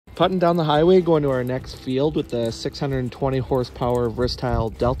Putting down the highway, going to our next field with the 620 horsepower versatile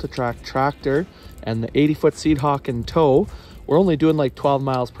Delta Track tractor and the 80-foot seedhawk in tow. We're only doing like 12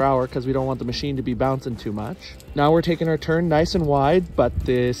 miles per hour because we don't want the machine to be bouncing too much. Now we're taking our turn nice and wide, but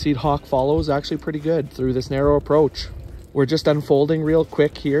the seedhawk follow is actually pretty good through this narrow approach. We're just unfolding real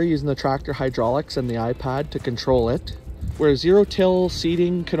quick here using the tractor hydraulics and the iPad to control it. We're zero-till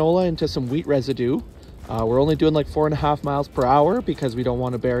seeding canola into some wheat residue. We're only doing like 4.5 miles per hour because we don't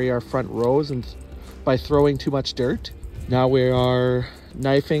want to bury our front rows and by throwing too much dirt. Now we are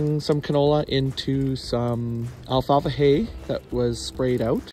knifing some canola into some alfalfa hay that was sprayed out.